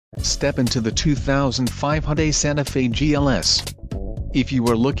Step into the 2005 Hyundai Santa Fe GLS. If you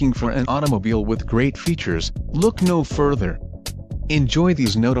are looking for an automobile with great features, look no further. Enjoy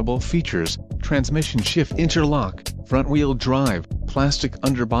these notable features: transmission shift interlock, front-wheel drive, plastic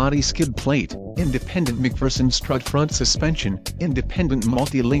underbody skid plate, independent MacPherson strut front suspension, independent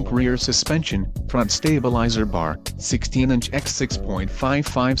multi-link rear suspension, front stabilizer bar, 16-inch x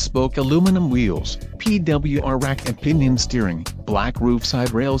 6.55 spoke aluminum wheels, PWR rack and pinion steering, black roof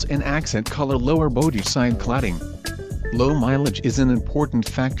side rails and accent color lower body side cladding. Low mileage is an important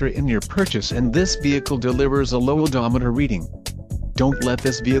factor in your purchase, and this vehicle delivers a low odometer reading. Don't let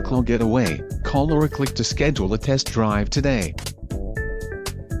this vehicle get away. Call or click to schedule a test drive today.